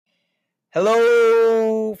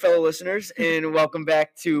Hello, fellow listeners, and welcome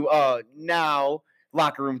back to now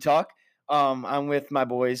Locker Room Talk. I'm with my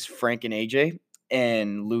boys Frank and AJ,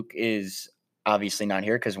 and Luke is obviously not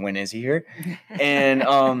here because when is he here? And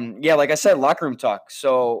like I said, Locker Room Talk.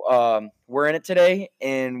 So we're in it today,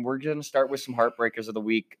 and we're gonna start with some heartbreakers of the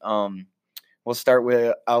week. We'll start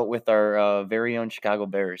with our very own Chicago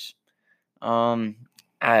Bears. I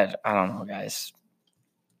don't know, guys.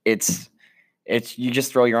 It's you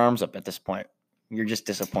just throw your arms up at this point. You're just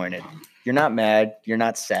disappointed. You're not mad. You're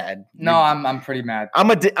not sad. No, I'm pretty mad. I'm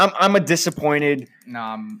a disappointed. No,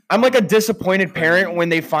 I'm like a disappointed parent when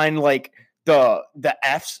they find like the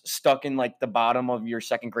F's stuck in like the bottom of your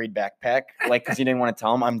second grade backpack, like because you didn't want to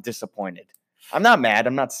tell them. I'm disappointed. I'm not mad.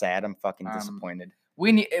 I'm not sad. I'm fucking disappointed.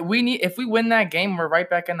 We need if we win that game, we're right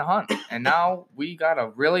back in the hunt. And now we got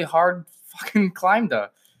a really hard fucking climb to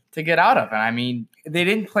get out of. And I mean, they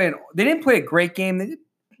didn't play a great game.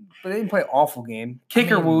 But they didn't play an awful game.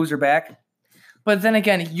 Kicker woos are back. But then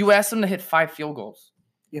again, you asked them to hit 5 field goals.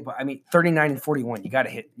 Yeah, but I mean, 39 and 41. You got to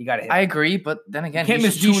hit. I agree, but then again, you can't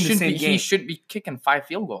miss 2 in the same game. He should be kicking 5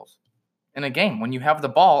 field goals in a game when you have the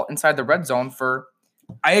ball inside the red zone for.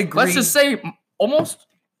 I agree. Let's just say almost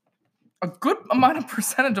a good amount of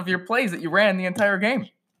percentage of your plays that you ran the entire game.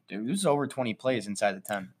 Dude, this is over 20 plays inside the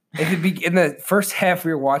 10. In the first half,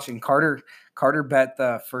 we were watching. Carter bet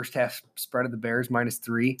the first half spread of the Bears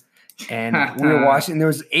 -3, and we were watching. There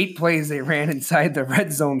was 8 plays they ran inside the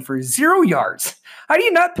red zone for 0 yards. How do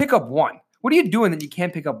you not pick up 1? What are you doing that you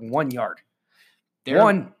can't pick up 1 yard?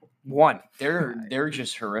 One. They're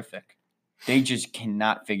just horrific. They just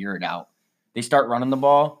cannot figure it out. They start running the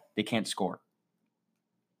ball, they can't score.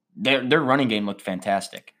 Their running game looked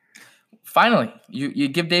fantastic. Finally, you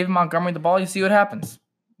give David Montgomery the ball, you see what happens.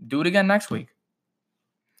 Do it again next week.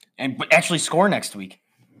 But actually score next week.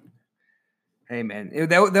 Hey, man.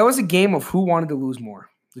 That was a game of who wanted to lose more.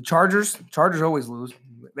 The Chargers always lose.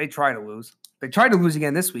 They try to lose. They tried to lose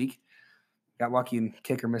again this week. Got lucky and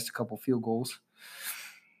kicker missed a couple field goals.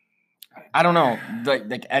 I don't know.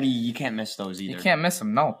 Like Eddie, you can't miss those either. You can't miss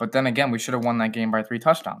them, no. But then again, we should have won that game by 3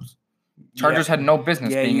 touchdowns. Chargers had no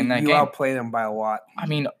business being in that game. You outplay them by a lot. I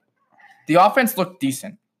mean, the offense looked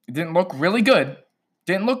decent. It didn't look really good.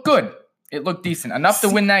 Didn't look good. It looked decent. Enough to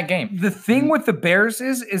win that game. The thing with the Bears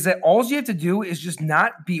is that all you have to do is just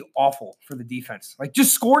not be awful for the defense. Like,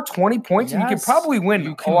 just score 20 points and you can probably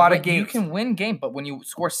win a lot of games. You can win game, but when you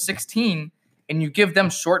score 16 and you give them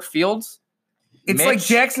short fields, it's like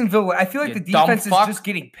Jacksonville. I feel like the defense is just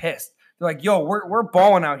getting pissed. They're like, yo, we're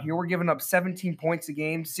balling out here. We're giving up 17 points a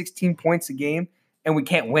game, 16 points a game, and we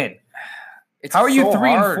can't win. How are you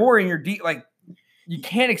 3-4 in your you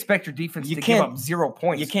can't expect your defense to give up 0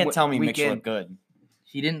 points. You can't tell me Mitch looked good.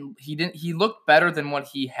 He looked better than what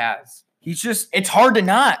he has. It's hard to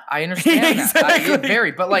not. I understand Exactly.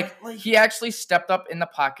 that. But he actually stepped up in the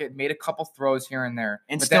pocket, made a couple throws here and there.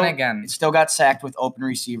 And but still, then again, still got sacked with open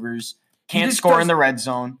receivers. Can't score in the red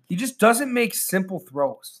zone. He just doesn't make simple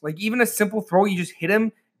throws. Like, even a simple throw, you just hit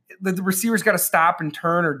him. The receiver's got to stop and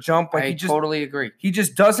turn or jump. I totally agree. He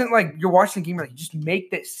just doesn't, you're watching the game, you just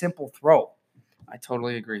make that simple throw. I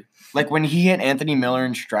totally agree. Like, when he hit Anthony Miller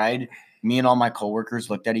in stride, me and all my coworkers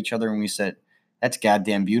looked at each other and we said, that's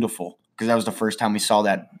goddamn beautiful. Because that was the first time we saw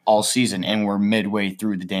that all season, and we're midway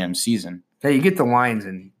through the damn season. Hey, you get the Lions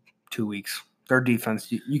in 2 weeks. Their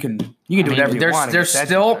defense, you can do whatever you want. They're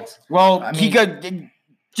still defense. Well.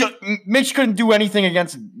 Mitch couldn't do anything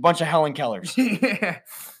against a bunch of Helen Kellers.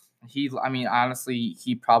 Honestly,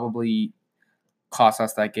 he probably cost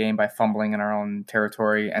us that game by fumbling in our own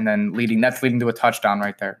territory and then leading to a touchdown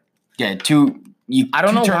right there. Yeah, two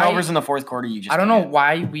turnovers in the fourth quarter. I don't know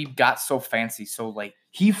why we got so fancy so late.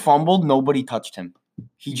 He fumbled, nobody touched him.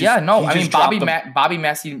 Bobby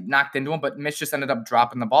Massey knocked into him, but Mitch just ended up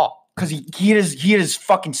dropping the ball because he hit his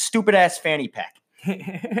fucking stupid ass fanny pack.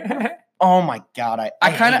 Oh my god,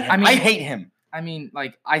 I hate him.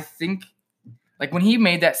 I think when he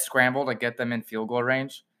made that scramble to get them in field goal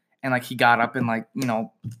range, and he got up and I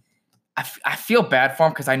feel bad for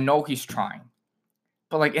him because I know he's trying.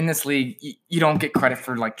 But in this league, you don't get credit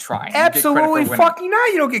for trying. Absolutely fucking not.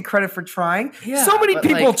 You don't get credit for trying. Yeah, so many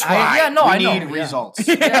people try. I need results.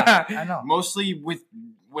 Yeah, I know. Mostly with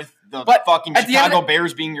the fucking Chicago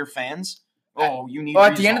Bears being your fans. You need.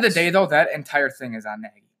 At the end of the day, though, that entire thing is on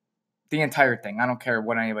Nagy. The entire thing. I don't care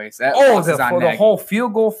what anybody says. The whole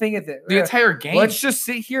field goal thing at the entire game. Let's just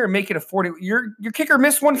sit here and make it a 40. Your kicker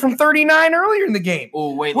missed one from 39 earlier in the game.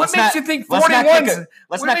 Oh wait, what makes you think 41's?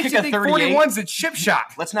 Let's not kick a 38. 41's a chip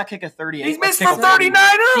shot. Let's not kick a 38. He missed from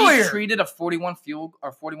 39 earlier. He treated a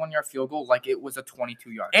 41-yard field goal like it was a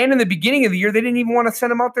 22-yard. And in the beginning of the year, they didn't even want to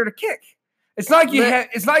send him out there to kick. It's not like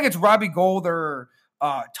it's not like it's Robbie Gould or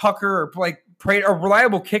Tucker or like a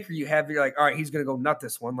reliable kicker you have. You're like, all right, he's gonna go nut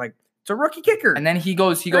this one. Like it's a rookie kicker. And then he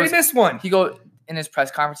goes. He missed one. He goes in his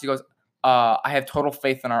press conference. He goes, I have total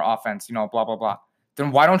faith in our offense. Blah blah blah.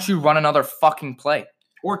 Then why don't you run another fucking play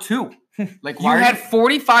or two? Like you had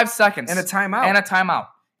 45 seconds and a timeout,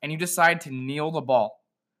 and you decide to kneel the ball.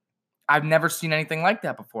 I've never seen anything like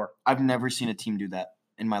that before. I've never seen a team do that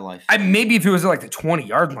in my life. Maybe if it was like the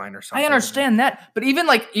 20-yard line or something. I understand that, but even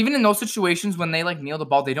in those situations when they kneel the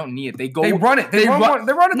ball, they don't need it. They run it. They run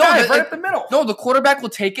a dive right up the middle. No, the quarterback will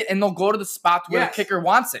take it and they'll go to the spot where the kicker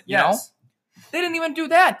wants it. You know, they didn't even do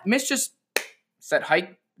that. Mitch just set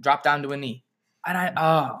height, drop down to a knee, and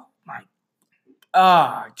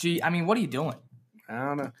I mean, what are you doing? I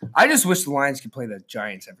don't know. I just wish the Lions could play the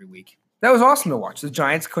Giants every week. That was awesome to watch. The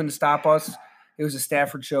Giants couldn't stop us. It was a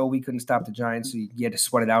Stafford show. We couldn't stop the Giants, so you had to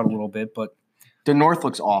sweat it out a little bit. But the North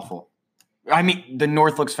looks awful. I mean, the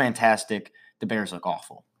North looks fantastic. The Bears look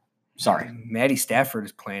awful. Sorry. Matty Stafford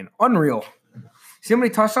is playing unreal. See how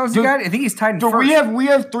many touchdowns he got? I think he's tied in first. We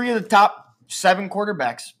have 3 of the top 7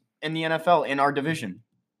 quarterbacks in the NFL in our division.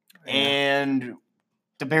 Yeah. And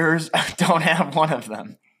the Bears don't have one of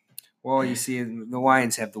them. Well, you see, the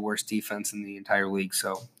Lions have the worst defense in the entire league,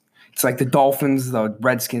 so it's like the Dolphins, the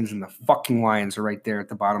Redskins, and the fucking Lions are right there at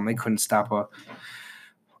the bottom. They couldn't stop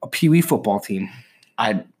a Pee-wee football team.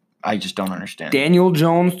 I just don't understand. Daniel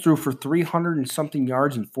Jones threw for 300 and something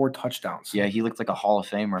yards and 4 touchdowns. Yeah, he looked like a Hall of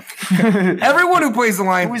Famer. Everyone who plays the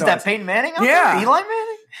Lions. Who is that? Peyton Manning? Yeah, there? Eli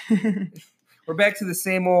Manning. We're back to the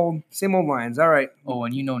same old Lions. All right. Oh,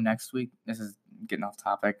 and next week, this is getting off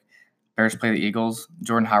topic. Bears play the Eagles.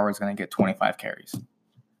 Jordan Howard's going to get 25 carries.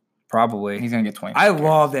 Probably. He's going to get 25 I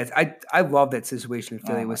love that. I love that situation in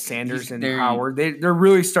Philly with Sanders and Howard. They're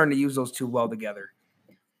really starting to use those two well together.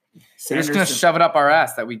 They're just going to shove it up our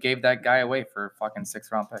ass that we gave that guy away for a fucking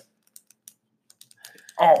 6th-round pick.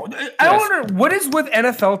 Oh, I wonder what is with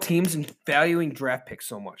NFL teams and valuing draft picks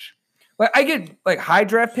so much. Like I get like high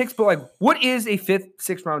draft picks, but like what is a 5th,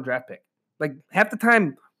 6th round draft pick? Like half the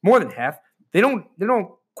time, more than half, they don't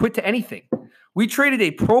quit to anything. We traded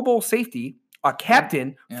a Pro Bowl safety, a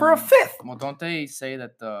captain, for a 5th. Well, don't they say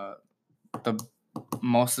that the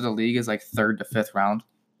most of the league is like 3rd to 5th round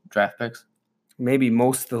draft picks? Maybe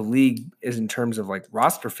most of the league is in terms of like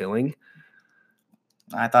roster filling.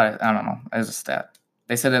 I don't know. As a stat,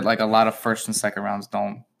 they said that like a lot of 1st and 2nd rounds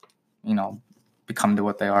don't, become to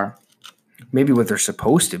what they are. Maybe what they're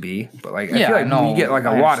supposed to be, but like I feel like you get like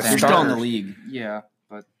a lot of starters. You're still in the league. Yeah,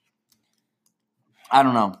 but I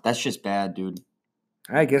don't know. That's just bad, dude.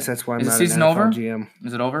 I guess that's why I'm not an season NFL over? GM.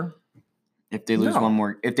 Is it over? If they lose one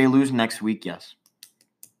more, if they lose next week, yes.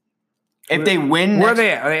 If they win, where are they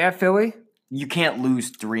at? Are they at Philly? You can't lose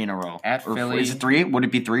 3 in a row. At Philly, is it 3? Would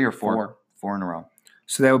it be 3 or 4? 4 in a row.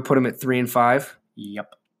 So that would put them at 3-5.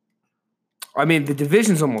 Yep. I mean, the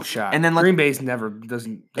division's almost shot. And then Green Bay's never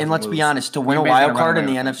doesn't and let's lose. Be honest, to win a wild card in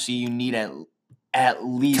the NFC, you need at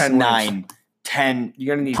least 10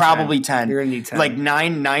 You're gonna need probably 10. You're gonna need 10. Like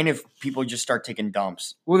 9 if people just start taking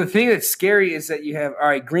dumps. Well, the thing that's scary is that you have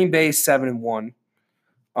Green Bay's 7-1.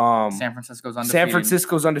 San Francisco's undefeated. San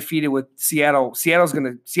Francisco's undefeated with Seattle. Seattle's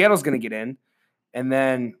gonna get in, and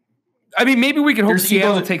then maybe we can hope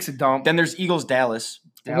Seattle takes a dump. Then there's Eagles, Dallas.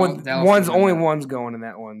 One's going in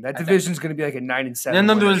that one. That division's going to be like a 9-7. And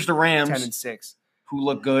then there's the Rams, 10-6, who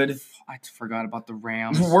look good. I forgot about the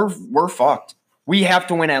Rams. We're fucked. We have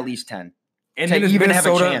to win at least 10, and then even have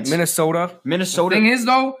a chance. Minnesota. The thing is,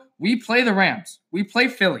 though, we play the Rams, we play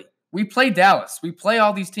Philly, we play Dallas, we play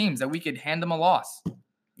all these teams that we could hand them a loss.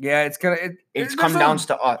 Yeah, it's gonna. It's come down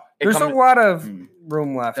to us. There's a lot of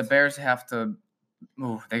room left. The Bears have to.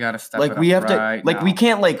 Ooh, they got to step like it we up have right to like now. We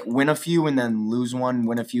can't like win a few and then lose one,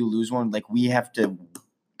 win a few, lose one. Like we have to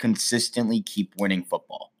consistently keep winning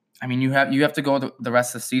football. I mean, you have to go the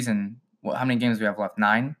rest of the season. How many games do we have left?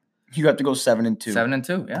 9. You have to go 7-2.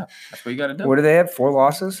 7-2. Yeah, that's what you got to do. What do they have? 4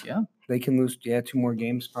 losses. Yeah, they can lose. Yeah, 2 more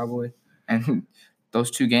games probably. And those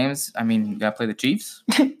 2 games, I mean, you got to play the Chiefs.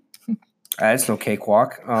 That's no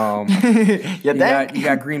cakewalk. You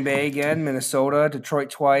got Green Bay again, Minnesota, Detroit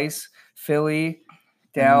twice, Philly,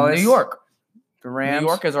 Dallas, New York. The Rams. New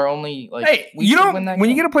York is our only like. Hey, you don't. When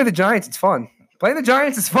you get to play the Giants, it's fun. Playing the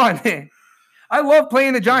Giants is fun. I love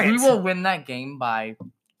playing the Giants. We will win that game by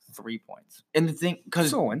 3 points. And the thing,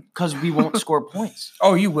 because we won't score points.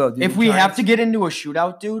 Oh, you will. Dude. If we have to get into a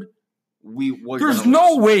shootout, dude, there's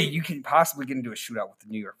no way you can possibly get into a shootout with the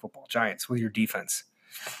New York Football Giants with your defense.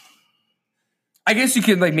 I guess you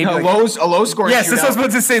could maybe a low score. Yes, this was about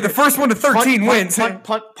to say the first one to 13 wins. Punt,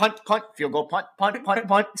 field goal, punt,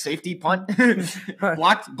 safety, punt,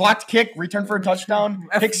 blocked kick, return for a touchdown,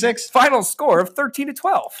 pick six. Final score of 13-12.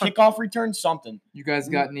 Kickoff return, something. You guys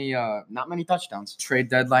got any not many touchdowns. Trade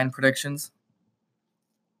deadline predictions?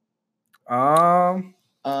 Anybody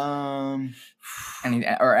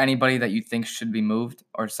that you think should be moved,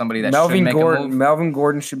 or somebody that should make a move? Melvin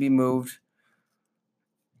Gordon should be moved.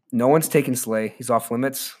 No one's taking Slay. He's off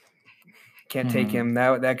limits. Can't take him.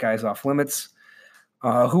 That guy's off limits.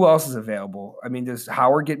 Who else is available? I mean, does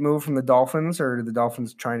Howard get moved from the Dolphins, or are the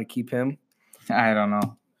Dolphins trying to keep him? I don't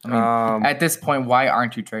know. I mean, at this point, why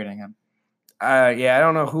aren't you trading him? I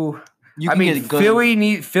don't know who.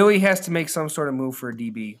 Philly has to make some sort of move for a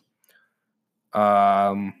DB.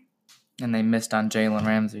 And they missed on Jalen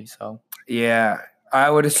Ramsey, so yeah, I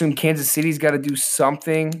would assume Kansas City's got to do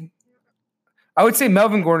something. I would say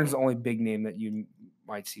Melvin Gordon's the only big name that you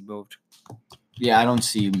might see moved. Yeah, I don't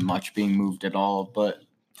see much being moved at all. But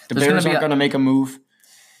the Bears aren't going to make a move.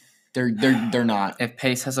 They're not. If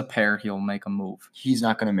Pace has a pair, he'll make a move. He's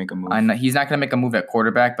not going to make a move. I know he's not going to make a move at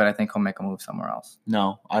quarterback, but I think he'll make a move somewhere else.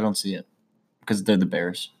 No, I don't see it because they're the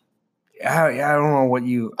Bears. Yeah, I don't know what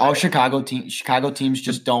you. All Chicago teams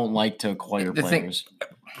just don't like to acquire players.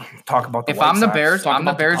 Talk about the if White I'm the Sox. Bears, I'm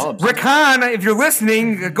the Bears. Rick Hahn, if you're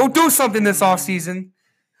listening, go do something this offseason.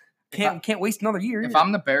 Can't waste another year. If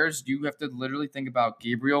I'm the Bears, you have to literally think about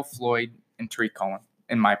Gabriel, Floyd, and Tariq Cohen.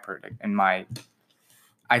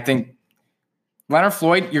 I think Leonard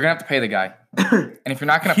Floyd, you're gonna have to pay the guy, and if you're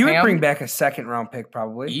not gonna pay him, he would bring back a second-round pick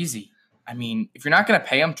probably. Easy. I mean, if you're not gonna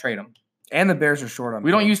pay him, trade him. And the Bears are short on.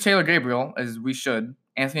 We don't use Taylor Gabriel as we should.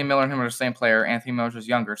 Anthony Miller and him are the same player. Anthony Miller's just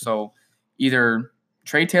younger, so either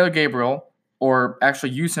trade Taylor Gabriel or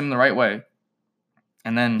actually use him the right way.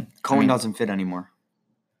 And then Cohen doesn't fit anymore.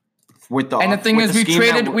 The thing is,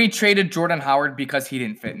 we traded Jordan Howard because he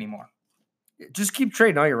didn't fit anymore. Just keep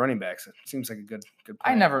trading all your running backs. It seems like a good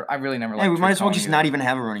plan. I really never. Hey, we might as well just not even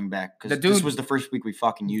have a running back because this was the first week we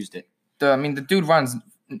fucking used it. The dude runs,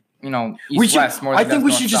 east-west more than I think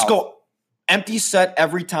we should just go empty set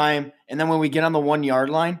every time, and then when we get on the 1 yard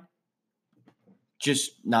line,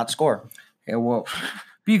 just not score. Yeah, well,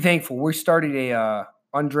 be thankful. We started a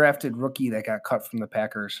undrafted rookie that got cut from the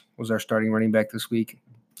Packers. Was our starting running back this week.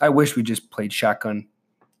 I wish we just played shotgun,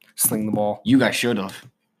 sling the ball. You guys should have.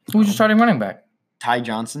 Who's your starting running back? Ty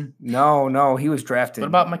Johnson? No, he was drafted. What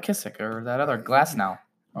about McKissick or that other Glasnow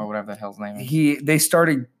or whatever the hell's name is? They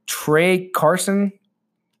started Trey Carson,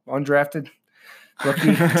 undrafted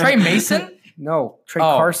rookie. Trey Mason? No, Trey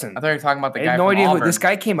Carson. I thought you were talking about the guy. I had no idea who this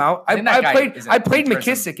guy came out. I played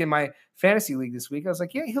McKissick person. in my fantasy league this week. I was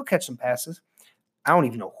like, yeah, he'll catch some passes. I don't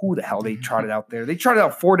even know who the hell they trotted out there. They trotted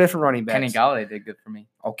out 4 different running backs. Kenny Galladay did good for me.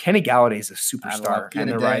 Oh, Kenny Galladay is a superstar.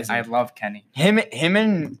 I love Kenny. Him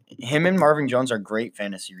and Marvin Jones are great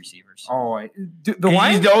fantasy receivers. Oh,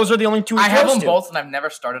 those are the only two. I have them both, and I've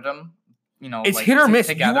never started them. It's hit or miss.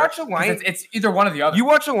 Together. You watch a Lions, it's either one or the other. You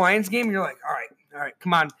watch a Lions game, and you're like, all right,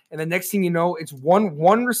 come on. And the next thing you know, it's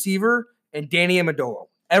one receiver and Danny Amendola.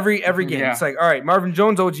 Every game, yeah. It's like, all right, Marvin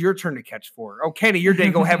Jones, it's your turn to catch 4. Oh, Kenny, your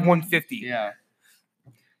day, go have 150. Yeah.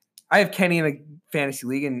 I have Kenny in a fantasy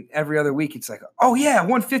league, and every other week it's like, oh yeah,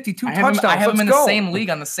 152 touchdowns. I have him in the same league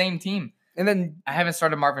on the same team. And then I haven't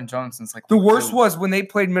started Marvin Jones since the worst was when they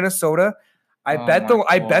played Minnesota. I bet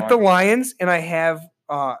the Lions, and I had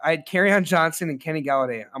Kerryon Johnson and Kenny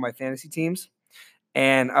Galladay on my fantasy teams,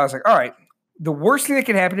 and I was like, all right, the worst thing that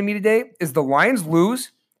could happen to me today is the Lions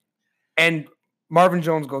lose, and Marvin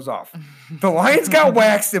Jones goes off. The Lions got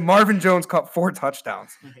waxed, and Marvin Jones caught 4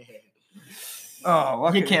 touchdowns.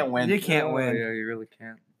 Oh, you can't win. You can't win. Yeah, you really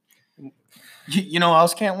can't. You know who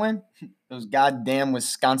else can't win? Those goddamn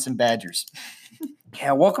Wisconsin Badgers.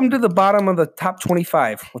 Yeah, welcome to the bottom of the top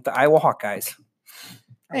 25 with the Iowa Hawkeyes.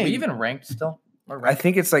 Are we even ranked still? I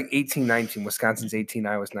think it's like 18-19. Wisconsin's 18,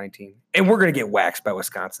 Iowa's 19. And we're going to get waxed by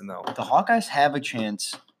Wisconsin, though. The Hawkeyes have a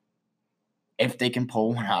chance if they can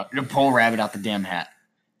pull a rabbit out the damn hat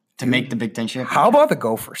to make the Big Ten championship. How about the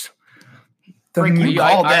Gophers? Are you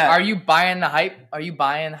buying the hype? Are you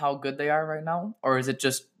buying how good they are right now? Or is it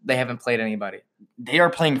just they haven't played anybody? They are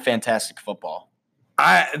playing fantastic football.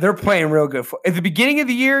 They're playing real good. At the beginning of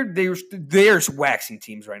the year, they're waxing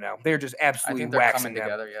teams right now. They're just absolutely waxing them.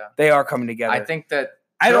 Together. Yeah, they are coming together. I think that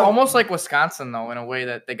they're almost like Wisconsin, though, in a way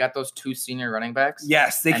that they got those 2 senior running backs.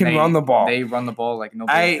 Yes, they can run the ball. They run the ball like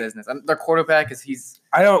nobody's business. Their quarterback is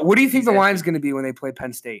What do you think the line's going to be when they play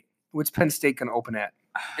Penn State? What's Penn State going to open at?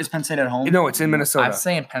 Is Penn State at home? No, it's in Minnesota. I'm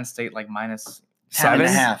saying Penn State like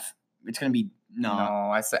 -7.5. It's going to be no.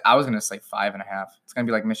 I was going to say 5.5. It's going to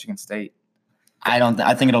be like Michigan State.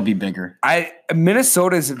 I think it'll be bigger.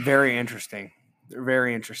 Minnesota is very interesting. They're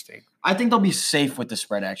very interesting. I think they'll be safe with the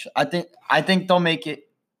spread. Actually, I think they'll make it.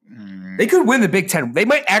 They could win the Big Ten. They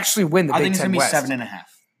might actually win the I Big think it's Ten gonna be West. 7.5.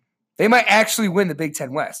 They might actually win the Big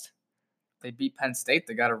Ten West. They beat Penn State.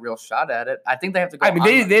 They got a real shot at it. I think they have to go. I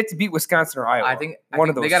mean, they have to beat Wisconsin or Iowa. I think one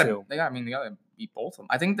of those they gotta, two. They gotta beat both of them.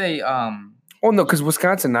 I think they. Oh no, because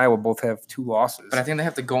Wisconsin and Iowa both have 2 losses. But I think they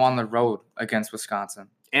have to go on the road against Wisconsin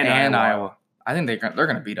and Iowa. I think they're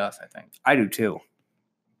going to beat us. I think. I do too.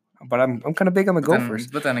 But I'm kind of big on the Gophers.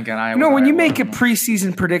 But then again, Iowa. You know, when you make a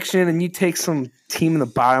preseason prediction and you take some team in the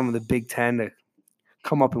bottom of the Big Ten to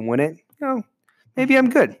come up and win it, you know, maybe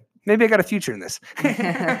I'm good. Maybe I got a future in this.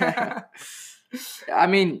 I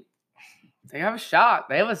mean, they have a shot.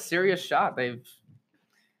 They have a serious shot. The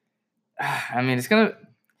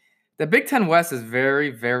Big Ten West is very,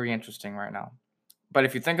 very interesting right now. But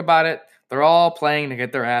if you think about it, they're all playing to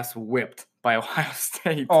get their ass whipped by Ohio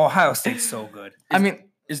State. Oh, Ohio State's so good.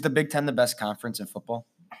 Is the Big Ten the best conference in football?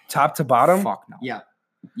 Top to bottom? Fuck no. Yeah.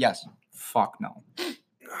 Yes. Fuck no.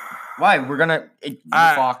 Why? We're gonna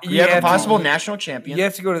Fuck. you have a possible national champion. You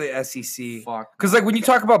have to go to the SEC. Fuck. Because like when you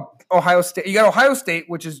talk about Ohio State, you got Ohio State,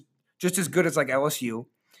 which is just as good as like LSU,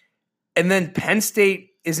 and then Penn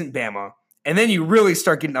State isn't Bama, and then you really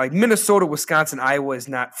start getting like Minnesota, Wisconsin, Iowa is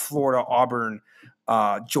not Florida, Auburn,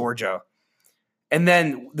 Georgia, and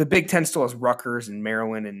then the Big Ten still has Rutgers and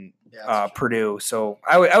Maryland and Purdue. So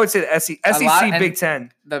I would say the SEC Big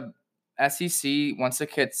Ten. The SEC, once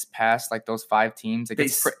it gets past like those 5 teams, it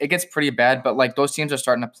gets pretty bad. But like those teams are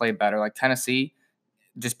starting to play better. Like Tennessee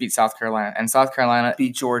just beat South Carolina, and South Carolina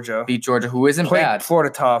beat Georgia, who isn't bad.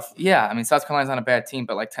 Florida tough. Yeah, I mean South Carolina's not a bad team,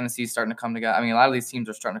 but like Tennessee's starting to come together. I mean a lot of these teams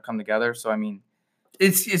are starting to come together. So I mean,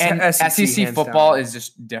 it's SEC football is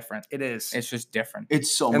just different. It is. It's just different.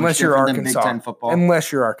 It's so unless much you're different Arkansas. than Big Ten football.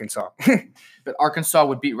 Unless you're Arkansas. But Arkansas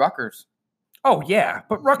would beat Rutgers. Oh yeah,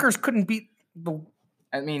 but Rutgers couldn't beat the.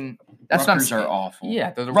 I mean, that's what I'm Rutgers saying. are awful.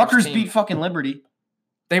 Yeah, they're the Rutgers worst team. beat fucking Liberty.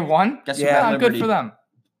 They won? Guess who Yeah, got Liberty? Good for them.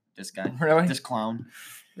 This guy. Really? This clown.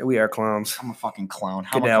 We are clowns. I'm a fucking clown.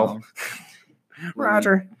 How am I a Goodell. clown?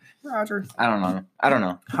 Roger. I don't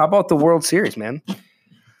know. How about the World Series, man?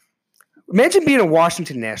 Imagine being a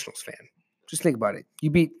Washington Nationals fan. Just think about it. You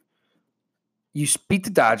beat the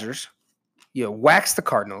Dodgers, you wax the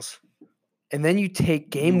Cardinals, and then you take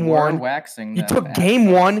game one. Waxing You took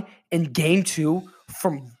game 1 and game 2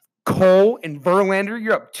 from Cole and Verlander.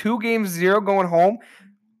 You're up 2-0 going home.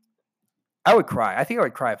 I would cry. I think I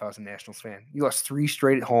would cry if I was a Nationals fan. You lost 3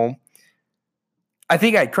 straight at home. I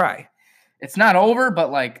think I'd cry. It's not over, but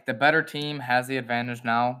like the better team has the advantage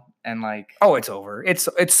now, and like Oh, it's over. It's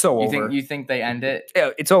so over. You think they end it? Yeah,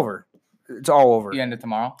 it's over. It's all over. You end it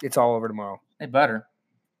tomorrow? It's all over tomorrow. They better.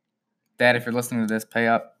 Dad, if you're listening to this, pay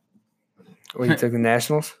up. Well, you took the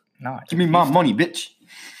Nationals? No, Give me my money, bitch.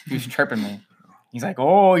 he was chirping me. He's like,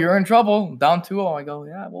 "Oh, you're in trouble. Down 2-0." I go,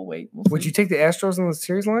 "Yeah, we'll wait. We'll Would see." you take the Astros on the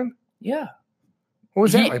series line? Yeah. What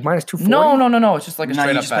was that? Like minus 240? No. It's just like a No,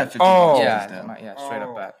 straight you up just bet. bet 50 Oh. bucks. Yeah, straight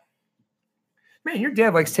up bet. Man, your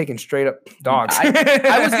dad likes taking straight up dogs.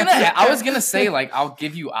 I was gonna say like I'll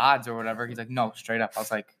give you odds or whatever. He's like, no, straight up. I was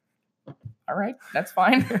like, all right, that's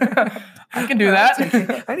fine. I can do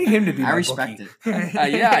that. I need him to be. I my respect bookie.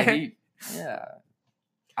 it. Yeah.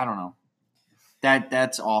 I don't know.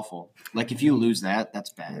 That's awful. Like if you lose that, that's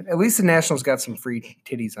bad. At least the Nationals got some free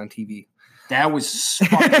titties on TV. That was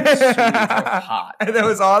fucking sweet. Hot. That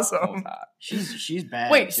was awesome. She's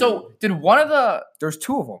bad. Wait, too. so did one of the There's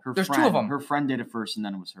 2 of them. There's 2 of them. Her friend did it first, and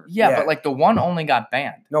then it was her. yeah, Yeah. but like the one only got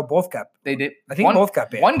banned. No, both got. They did. I think both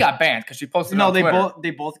got banned. One got banned because she posted. No, on Twitter.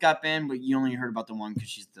 they both got banned, but you only heard about the one because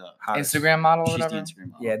she's the Hottest. Instagram model or she's the whatever.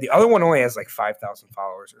 Instagram model. Yeah, the other one only has like 5,000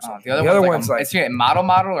 followers or something. The other one's like, like is she a model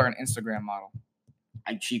or an Instagram model?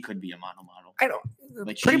 She could be a model. I don't.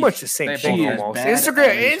 Like, pretty she- much the same they thing both are almost.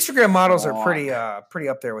 bad Instagram models are fuck. pretty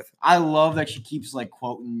up there with. I love that she keeps like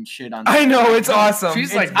quoting shit on. I know, it's awesome.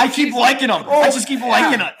 She's It's- like, I keep liking them. Oh, I just keep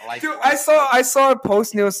liking it. Dude, I saw a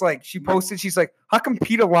post and it was like she posted. She's like, "How come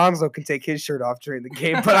Pete Alonso can take his shirt off during the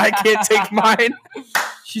game, but I can't take mine?"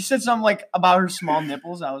 She said something like about her small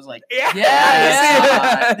nipples. I was like, Yeah,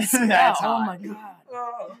 That's Oh hot. my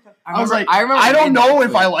god. I was like, I remember I don't reading know that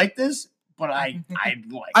if I tweet. like this, but I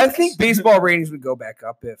like. I this. think baseball ratings would go back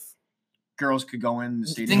up if. girls could go in the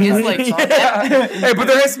stadium. Thing is, like, Yeah. Hey, but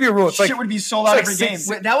there has to be a rule. It's like shit would be sold out like every six-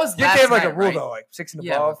 game. Wait, that was you have last to have like night, a rule right? though, like 6 and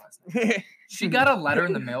Yeah, above. she got a letter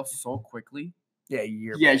in the mail so quickly. Yeah,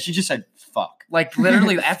 you're. Yeah, she just said fuck. Like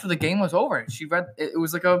literally after the game was over, she read it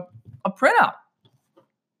was like a printout.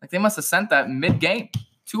 Like they must have sent that mid game.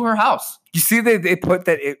 to her house. You see, they put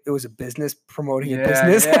that it was a business promoting a Yeah,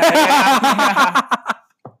 business. yeah.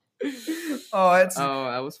 That's Oh,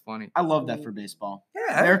 that was funny. I love that for baseball.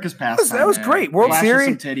 yeah. America's That was pastime. great. World Flash with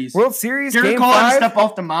some Series. titties. World Series. Garrett Game Cole had to 5. step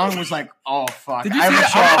off the mound and was like, "Oh fuck!" Did you I see have a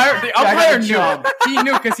the chub. umpire? The Yeah, I got umpire a knew. chub. He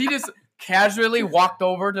knew because he just casually walked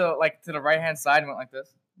over to the right hand side and went like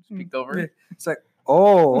this. Just peeked over. Yeah. It's like,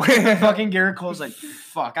 oh. Fucking Garrett Cole's like,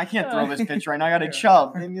 "Fuck, I can't throw this pitch right now. I got a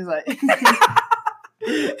chub." And he's like,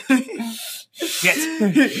 Shit.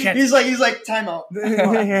 He's like, timeout.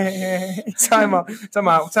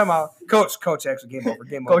 Timeout. Coach, actually, game over.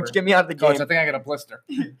 Game over. Coach, get me out of the Coach, game. I think I got a blister.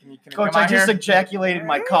 Can you Coach, come I out just here? ejaculated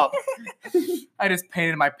my cup. I just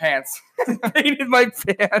painted my pants. painted my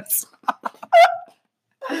pants.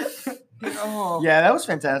 Oh. Yeah, that was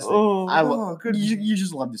fantastic. Good. You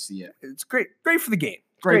just love to see it. It's great for the game.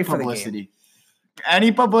 Great for the game. publicity.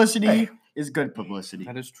 Any publicity Hey. is good publicity.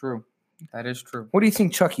 That is true. That is true. What do you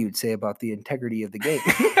think Chucky would say about the integrity of the game?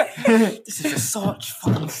 This is just such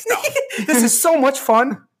fun stuff. This is so much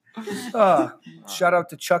fun. Shout out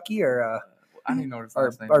to Chucky, I don't even know his our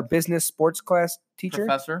last name. our business sports class teacher,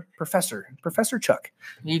 Professor Chuck.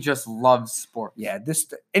 He just loves sports. Yeah, and Is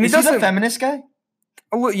he he doesn't. the feminist guy?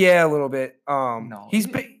 A little bit. No. He's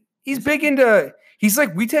big. He's big into. He's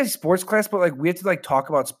like we take sports class, but like we have to like talk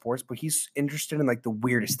about sports. But he's interested in like the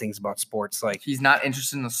weirdest things about sports. Like He's not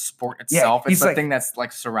interested in the sport itself. he's It's the like- thing that's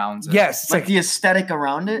like surrounds it. yes, it's Like the aesthetic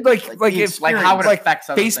around it? like the if Like how it like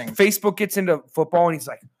affects other things. Facebook gets into football, and he's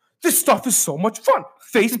like, "This stuff is so much fun.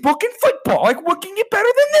 Facebook and football. Like, what can get better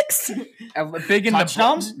than this?" Big into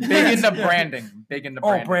Touchdowns? Big into branding. Big into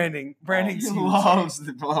branding. Branding's He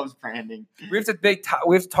huge. loves branding. We have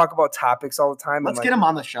to talk about topics all the time. Let's and, get him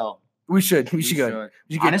on the show. We should. We We should go.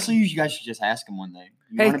 We should get- Honestly, you guys should just ask him one day.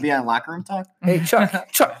 You Hey. want to be on Locker Room Talk? Hey,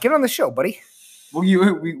 Chuck, get on the show, buddy. Well,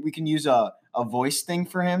 we can use a voice thing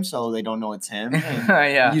for him so they don't know it's him. And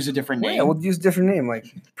Yeah. use a different name. Yeah, we'll use a different name, like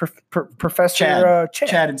Professor Chad. Chad.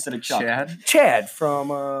 Chad instead of Chuck. Chad.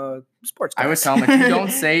 From sports. I would class. tell him if you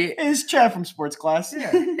don't say It's Chad from sports class.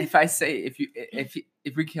 if I say if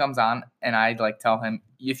he comes on and I like tell him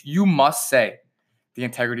if you must say the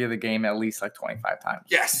integrity of the game at least like 25 times.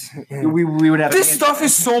 Yes. we would have This stuff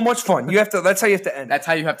is so much fun. You have to. That's how you have to end. That's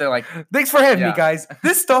how you have to like. Thanks for having me, Yeah. guys.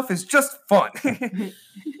 This stuff is just fun.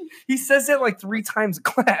 He says it like 3 times a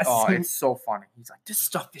class. Oh, it's so funny. He's like, this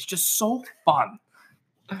stuff is just so fun.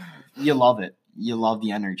 You love it. You love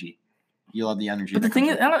the energy. You love the energy. But the that thing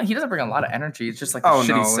comes is, he doesn't bring a lot of energy. It's just like the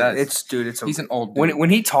shit he says. It's He's an old dude. when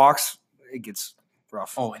he talks, it gets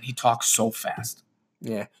rough. Oh, and he talks so fast.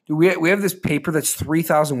 Yeah, dude, we have this paper that's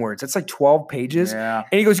 3,000 words. That's like 12 pages. Yeah.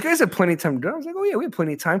 And he goes, "You guys have plenty of time to do it." I was like, "Oh yeah, we have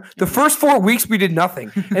plenty of time." The first 4 weeks we did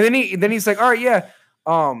nothing, and then he's like, "All right, yeah."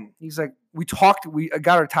 He's like, "We talked. We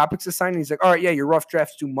got our topics assigned." And he's like, "All right, yeah, your rough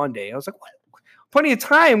draft's due Monday." I was like, "What? Plenty of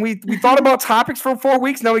time. We thought about topics for 4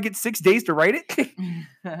 weeks. Now we get 6 days to write it."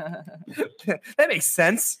 That makes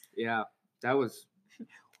sense. Yeah. That was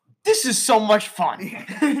This is so much fun.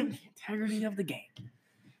 integrity of the game.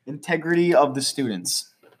 Integrity of the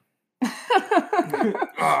students.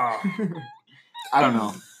 I don't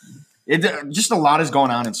know. Just a lot is going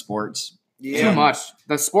on in sports. Too much.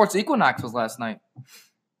 The sports equinox was last night. You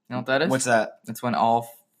know what that is? What's that? It's when all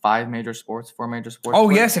 4 major sports. Oh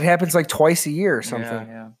split. yes, it happens like twice a year or something.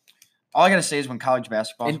 Yeah. All I gotta say is when college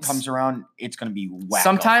basketball It's- comes around, it's gonna be whack.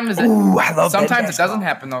 Sometimes it, Ooh, I love that sometimes it basketball. doesn't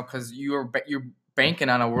happen though because you're banking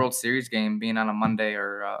on a World Series game being on a Monday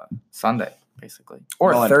or Sunday, basically. Or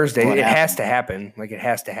Well, Thursday. well, it It has happens. to happen. Like it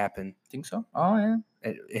has to happen. Think so? Oh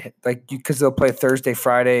yeah. Because they'll play Thursday,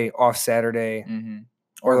 Friday, off Saturday, Mm-hmm.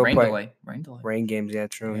 or they'll rain play delay. Rain delay. rain games. Yeah,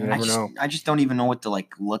 true. You Yeah. never know. I just don't even know what to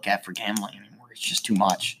like look at for gambling anymore. It's just too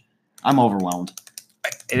much. I'm overwhelmed.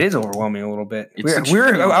 It is overwhelming a little bit. It's I was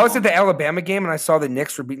extremely at the overwhelming. Alabama game and I saw the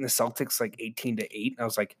Knicks were beating the Celtics like 18-8. I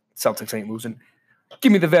was like, Celtics ain't losing.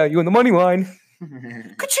 Give me the value in the money line.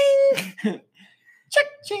 Ka-ching!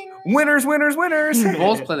 Cha-ching. Winners, winners, winners. The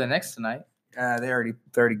Bulls play the Knicks tonight. They're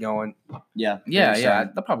already going. Yeah. Yeah, they yeah.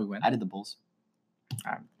 started. They'll probably win. I did the Bulls.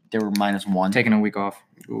 They were -1. Taking a week off.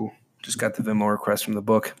 Ooh, just got the Venmo request from the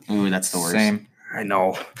book. Ooh, that's the worst. Same. I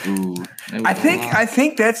know. Ooh. It was I a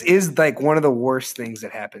think lot. that is like one of the worst things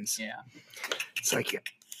that happens. Yeah. It's like,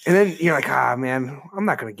 and then you're like, man, I'm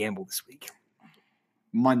not gonna gamble this week.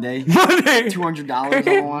 Monday. Monday. $200 on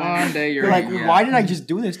the line. Monday, You're like, yeah. why did I just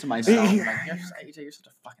do this to myself? I'm like, you're such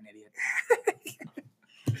a fucking idiot.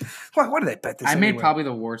 Why did I bet this? I made anyway? probably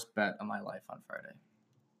the worst bet of my life on Friday.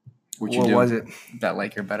 What'd you What do? was it? That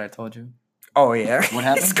Laker bet I told you. Oh yeah. What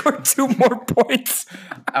happened? He scored 2 more points.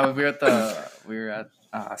 We were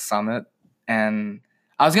at Summit, and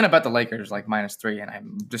I was gonna bet the Lakers like -3, and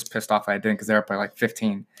I'm just pissed off that I didn't because they're up by like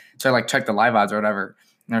 15. So I like checked the live odds or whatever.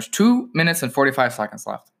 And there's 2 minutes and 45 seconds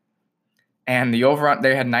left, and the over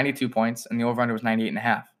they had 92 points, and the over under was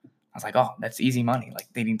 98.5. I was like, oh, that's easy money. Like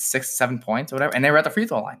they need 6-7 points or whatever, and they were at the free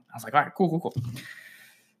throw line. I was like, all right, cool.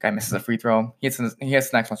 Guy misses a free throw. He hits the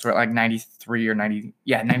next one. So we're at like 93 or 90.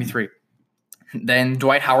 Yeah, 93. Then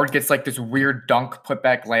Dwight Howard gets like this weird dunk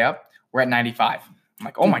putback layup. We're at 95. I'm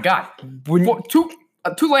like, oh my god, two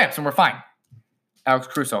layups and we're fine. Alex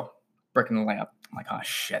Caruso breaking the layup. I'm like, oh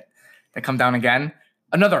shit. They come down again.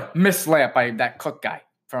 Another missed layup by that Cook guy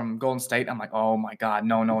from Golden State. I'm like, oh my god,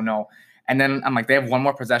 no. And then I'm like, they have one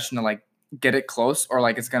more possession to like get it close, or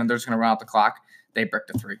like they're just gonna run out the clock. They bricked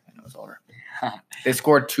a 3 and it was over. They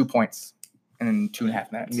scored 2 points in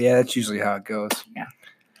 2.5 minutes. Yeah, that's usually how it goes. Yeah.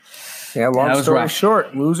 Yeah, long story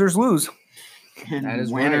short, losers lose. That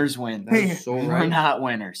is winners win. That is so right. We're not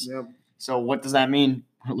winners. Yep. So what does that mean?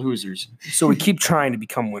 We're losers. So we keep trying to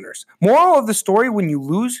become winners. Moral of the story, when you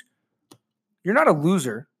lose, you're not a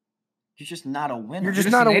loser. You're just not a winner. You're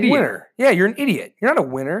just not a winner. Yeah, you're an idiot. You're not a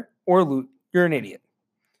winner or you're an idiot.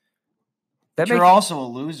 You're also a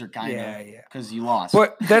loser, kind of. Yeah. Because you lost.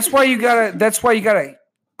 But that's why you gotta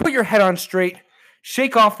put your head on straight,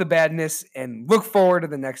 shake off the badness, and look forward to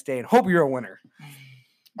the next day and hope you're a winner.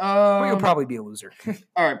 But you'll probably be a loser.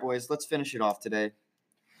 All right, boys, let's finish it off today.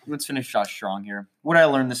 Let's finish off strong here. What did I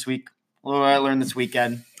learn this week? What did I learn this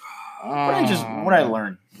weekend? What did I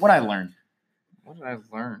learn?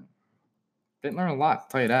 Didn't learn a lot, I'll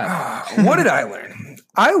tell you that. What did I learn?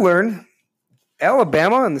 I learned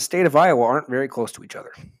Alabama and the state of Iowa aren't very close to each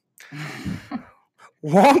other.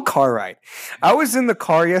 Long car ride. I was in the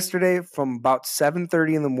car yesterday from about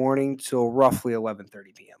 7:30 in the morning till roughly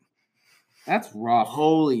 11:30 p.m. That's rough.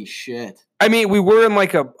 Holy shit. I mean, we were in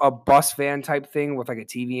like a bus van type thing with like a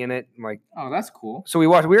TV in it. Like, oh, that's cool. So we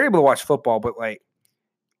were able to watch football, but like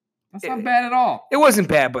that's not bad at all. It wasn't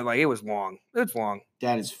bad, but like it was long. It's long.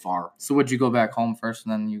 That is far. So would you go back home first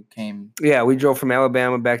and then you came? Yeah, we drove from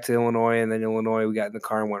Alabama back to Illinois, and then Illinois we got in the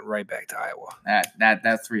car and went right back to Iowa.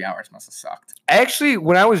 That 3 hours must have sucked. Actually,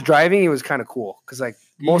 when I was driving, it was kind of cool because like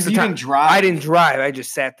most of the time I didn't drive. I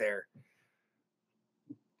just sat there.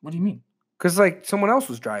 What do you mean? Because like someone else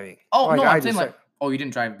was driving. Oh like, no, I'm saying like, you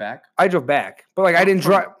didn't drive back? I drove back, but like I didn't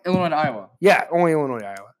drive Illinois to Iowa. Yeah, only Illinois to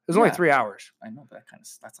Iowa. It was only 3 hours. I know, but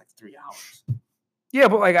that's like 3 hours. Yeah,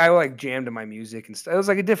 but like I like jammed to my music and stuff. It was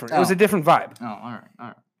like it was a different vibe. Oh, all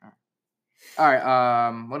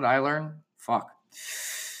right. What did I learn? Fuck.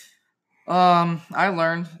 I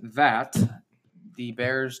learned that the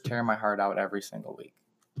Bears tear my heart out every single week,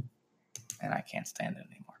 and I can't stand it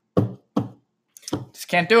anymore. Just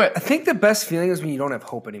can't do it. I think the best feeling is when you don't have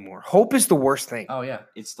hope anymore. Hope is the worst thing. Oh yeah,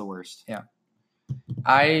 it's the worst. Yeah.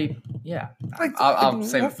 I'll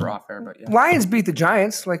save it for off air, but yeah. Lions beat the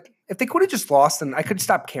Giants. Like if they could have just lost, then I could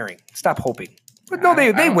stop caring, stop hoping. But no,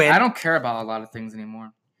 they win. I don't care about a lot of things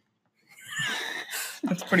anymore.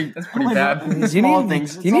 That's pretty bad. You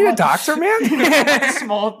need a doctor, man?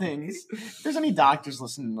 Small things. If there's any doctors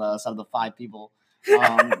listening to us out of the 5 people,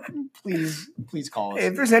 please call us.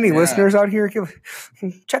 If there's any listeners out here,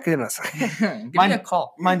 check in us. Give me a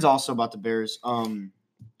call. Mine's also about the Bears.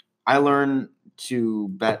 I learned to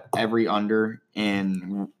bet every under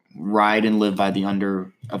and ride and live by the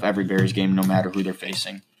under of every Bears game, no matter who they're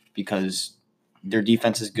facing, because their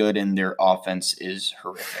defense is good and their offense is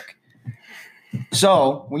horrific.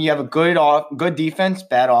 So when you have a good defense,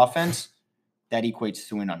 bad offense, that equates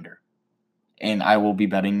to an under. And I will be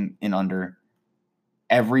betting an under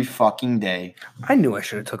every fucking day. I knew I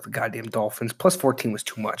should have took the goddamn Dolphins. Plus 14 was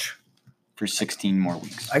too much. For 16 more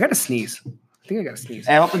weeks. I got to sneeze. I think I got to sneeze.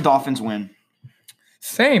 I hope the Dolphins win.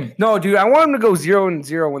 Same. No, dude, I want them to go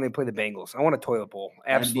 0-0 when they play the Bengals. I want a toilet bowl.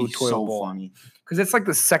 Absolute toilet bowl. Funny. Because it's like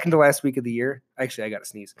the second to last week of the year. Actually, I got to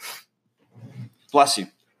sneeze. Bless you.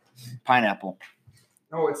 Pineapple.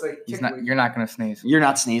 No, it's like you're not going to sneeze. You're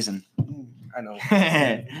not sneezing. I know.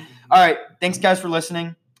 All right. Thanks, guys, for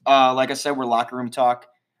listening. Like I said, we're Locker Room Talk.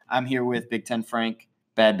 I'm here with Big Ten Frank,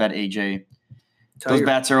 Bad Bet AJ. Those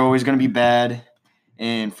bats are always going to be bad,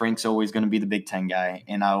 and Frank's always going to be the Big Ten guy,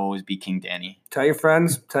 and I'll always be King Danny. Tell your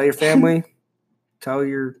friends. Tell your family. Tell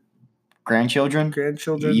your grandchildren.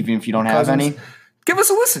 Even if you don't have any. Give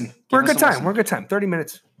us a listen. We're a good time. 30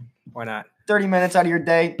 minutes. Why not? 30 minutes out of your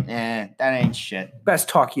day? That ain't shit. Best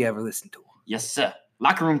talk you ever listened to. Yes, sir.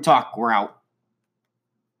 Locker Room Talk. We're out.